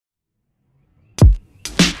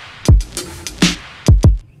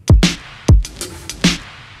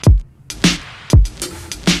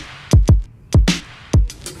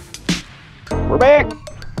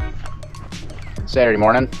Saturday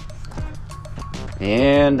morning,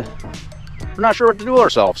 and we're not sure what to do with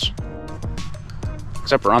ourselves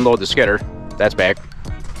except for unload the skidder. That's back.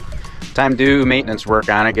 Time to do maintenance work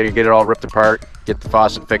on it, get it all ripped apart, get the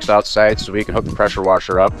faucet fixed outside so we can hook the pressure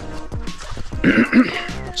washer up.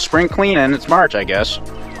 Spring cleaning. It's March, I guess,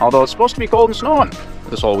 although it's supposed to be cold and snowing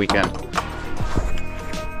this whole weekend.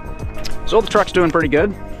 So the truck's doing pretty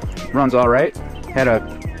good, runs all right. Had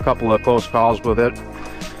a couple of close calls with it,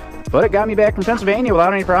 but it got me back from Pennsylvania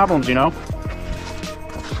without any problems, you know.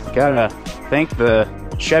 Gotta thank the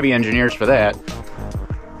Chevy engineers for that.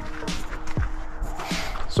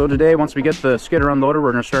 So today, once we get the skidder unloaded,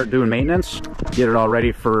 we're gonna start doing maintenance, get it all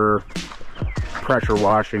ready for pressure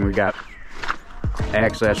washing. We got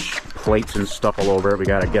access plates and stuff all over it. We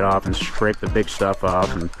gotta get off and scrape the big stuff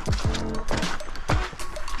off and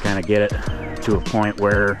kind of get it to a point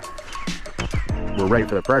where we're ready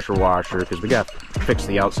for the pressure washer, because we got to fix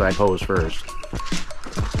the outside hose first.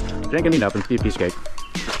 It ain't gonna be nothing, be a piece of cake.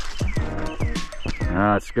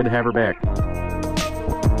 It's good to have her back.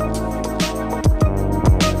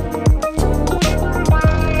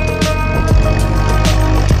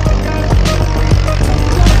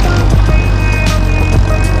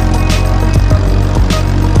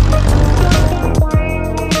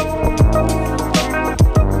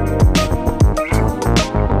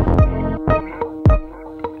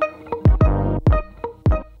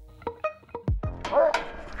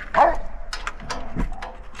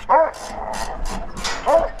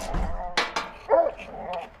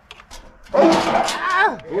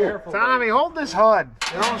 Tommy, hold this HUD.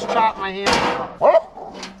 You almost chopped my hand off.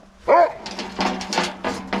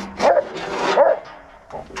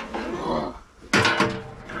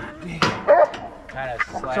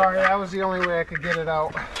 Sorry, that was the only way I could get it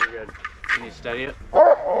out. You're good. Can you steady it?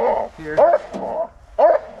 Here.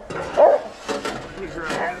 He's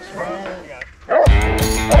right this way.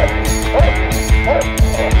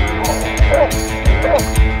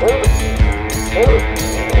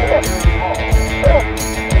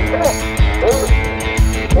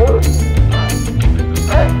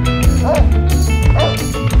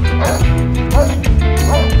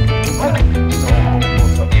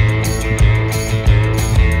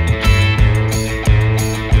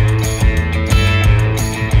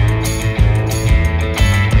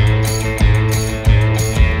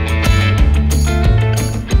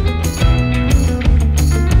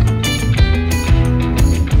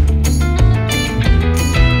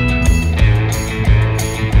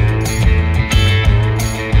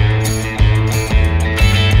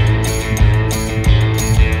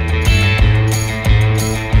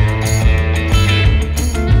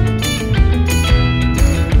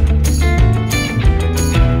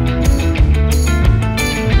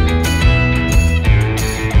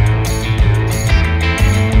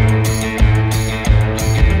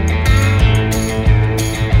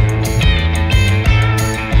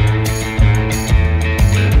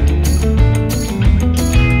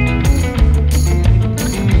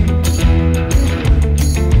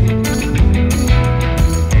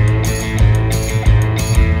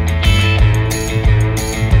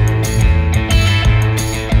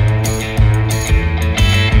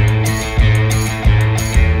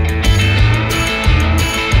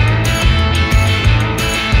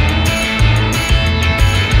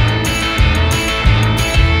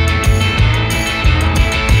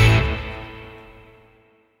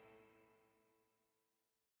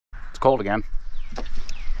 Cold again.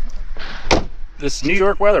 This New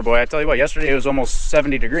York weather, boy, I tell you what, yesterday it was almost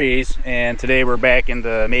 70 degrees, and today we're back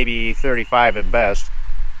into maybe 35 at best.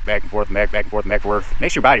 Back and forth and back and forth and back and forth.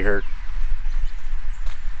 Makes your body hurt.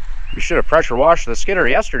 We should have pressure washed the skidder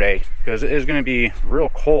yesterday, because it is going to be real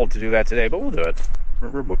cold to do that today, but we'll do it.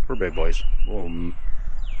 We're big boys. We'll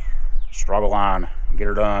struggle on, get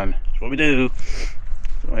her done. That's what we do.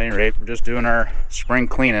 So at any rate, we're just doing our spring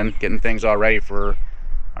cleaning, getting things all ready for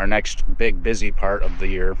our next big busy part of the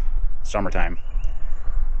year, summertime.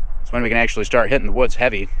 It's when we can actually start hitting the woods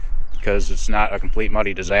heavy, because it's not a complete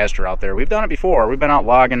muddy disaster out there. We've done it before. We've been out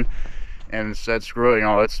logging and said, screw it, you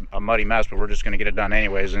know, it's a muddy mess, but we're just going to get it done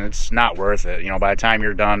anyways, and it's not worth it. You know, by the time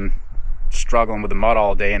you're done struggling with the mud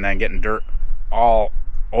all day and then getting dirt all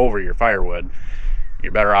over your firewood,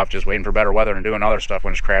 you're better off just waiting for better weather and doing other stuff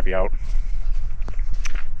when it's crappy out.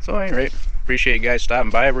 So at any rate, appreciate you guys stopping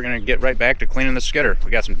by. We're going to get right back to cleaning the skidder. We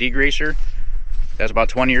got some degreaser. That's about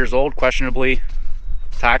 20 years old, questionably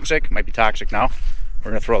toxic. Might be toxic now. We're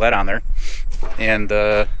going to throw that on there. And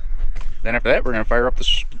then after that, we're going to fire up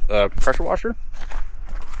this pressure washer.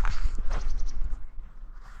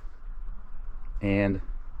 And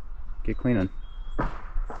get cleaning.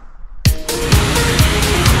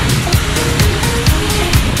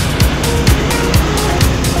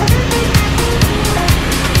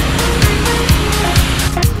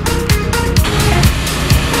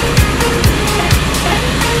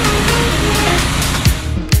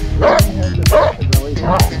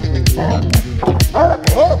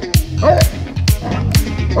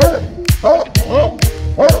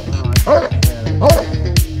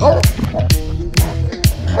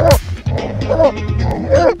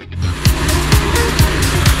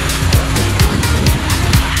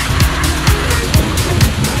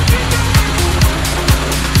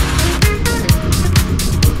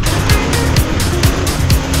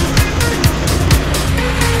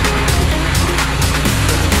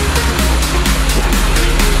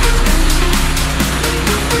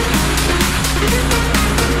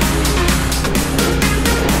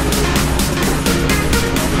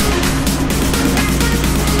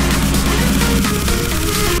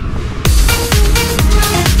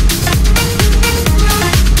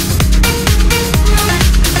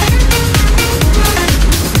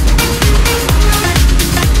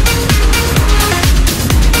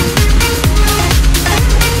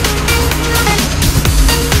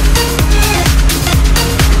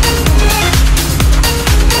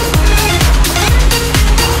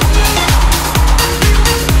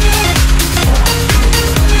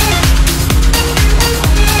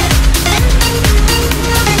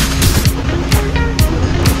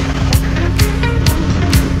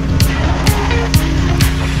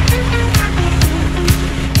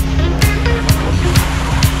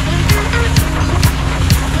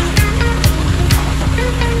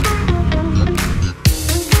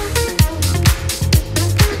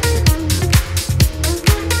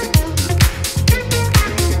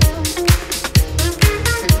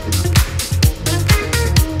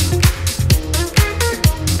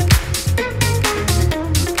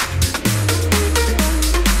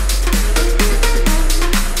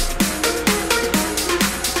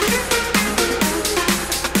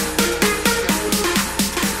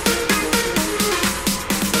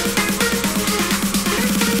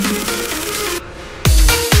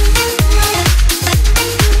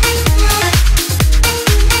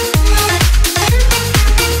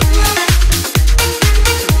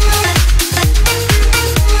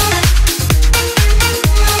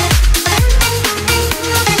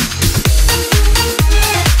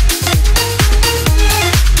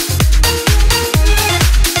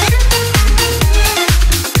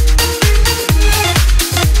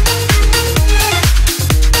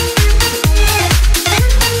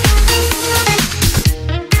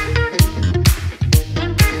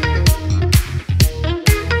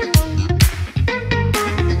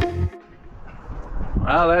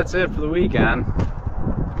 Well, that's it for the weekend.